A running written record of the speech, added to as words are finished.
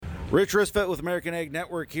Rich Risfet with American Ag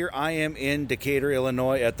Network here. I am in Decatur,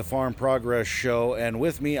 Illinois at the Farm Progress Show, and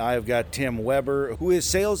with me I've got Tim Weber, who is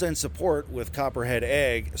sales and support with Copperhead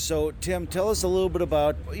Ag. So Tim, tell us a little bit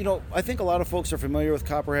about, I think a lot of folks are familiar with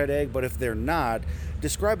Copperhead Ag, but if they're not,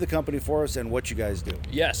 describe the company for us and what you guys do.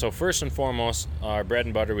 Yeah, so first and foremost, our bread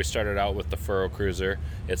and butter, we started out with the Furrow Cruiser.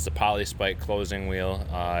 It's the poly-spike closing wheel.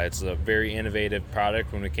 It's a very innovative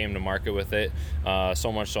product when we came to market with it.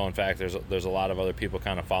 So much so, in fact, there's a lot of other people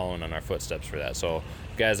kind of following in our footsteps for that. So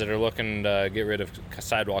guys that are looking to get rid of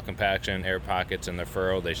sidewall compaction, air pockets in their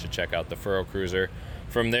furrow, they should check out the Furrow Cruiser.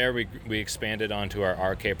 From there, we expanded onto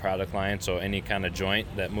our RK product line, so any kind of joint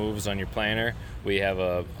that moves on your planter, we have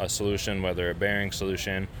a solution, whether a bearing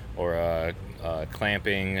solution or a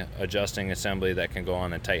clamping, adjusting assembly that can go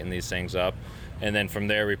on and tighten these things up. And then from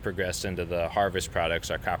there, we progressed into the harvest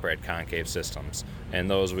products, our Copperhead concave systems. And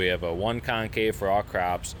those, we have a one concave for all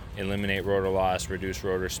crops, eliminate rotor loss, reduce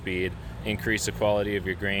rotor speed, increase the quality of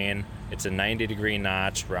your grain. It's a 90-degree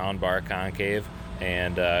notch, round bar concave.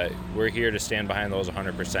 And we're here to stand behind those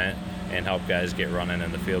 100% and help guys get running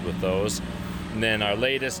in the field with those. And then our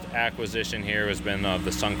latest acquisition here has been the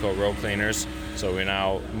Suncoat row cleaners. So we're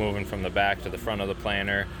now moving from the back to the front of the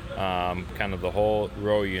planter. Kind of the whole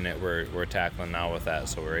row unit we're tackling now with that.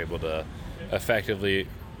 So we're able to effectively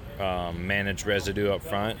manage residue up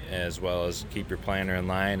front as well as keep your planter in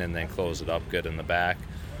line and then close it up good in the back.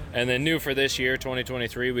 And then new for this year,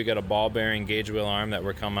 2023, we got a ball bearing gauge wheel arm that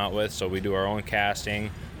we're coming out with. So we do our own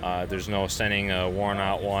casting. There's no sending a worn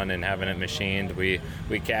out one and having it machined. We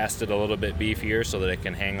cast it a little bit beefier so that it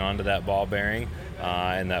can hang on to that ball bearing.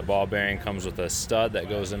 And that ball bearing comes with a stud that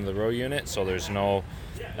goes into the row unit. So there's no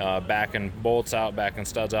backing bolts out, backing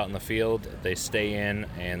studs out in the field. They stay in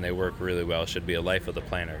and they work really well. Should be a life of the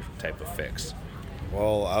planter type of fix.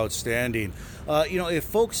 Well, outstanding. If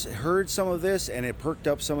folks heard some of this and it perked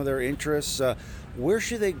up some of their interests, where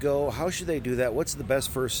should they go? How should they do that? What's the best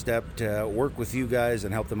first step to work with you guys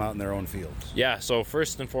and help them out in their own fields? Yeah, so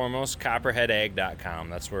first and foremost, copperheadag.com.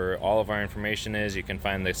 That's where all of our information is. You can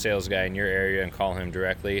find the sales guy in your area and call him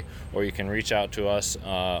directly, or you can reach out to us.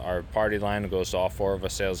 Our party line goes to all four of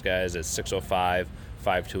us sales guys at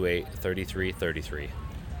 605-528-3333.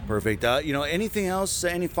 Perfect. Anything else,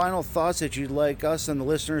 any final thoughts that you'd like us and the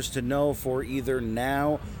listeners to know for either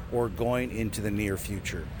now or going into the near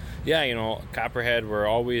future? Yeah, Copperhead, we're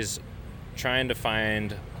always trying to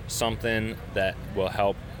find something that will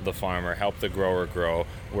help the farmer, help the grower grow.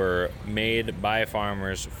 We're made by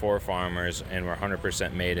farmers for farmers, and we're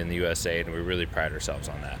 100% made in the USA, and we really pride ourselves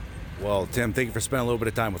on that. Well, Tim, thank you for spending a little bit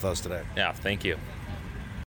of time with us today. Yeah, thank you.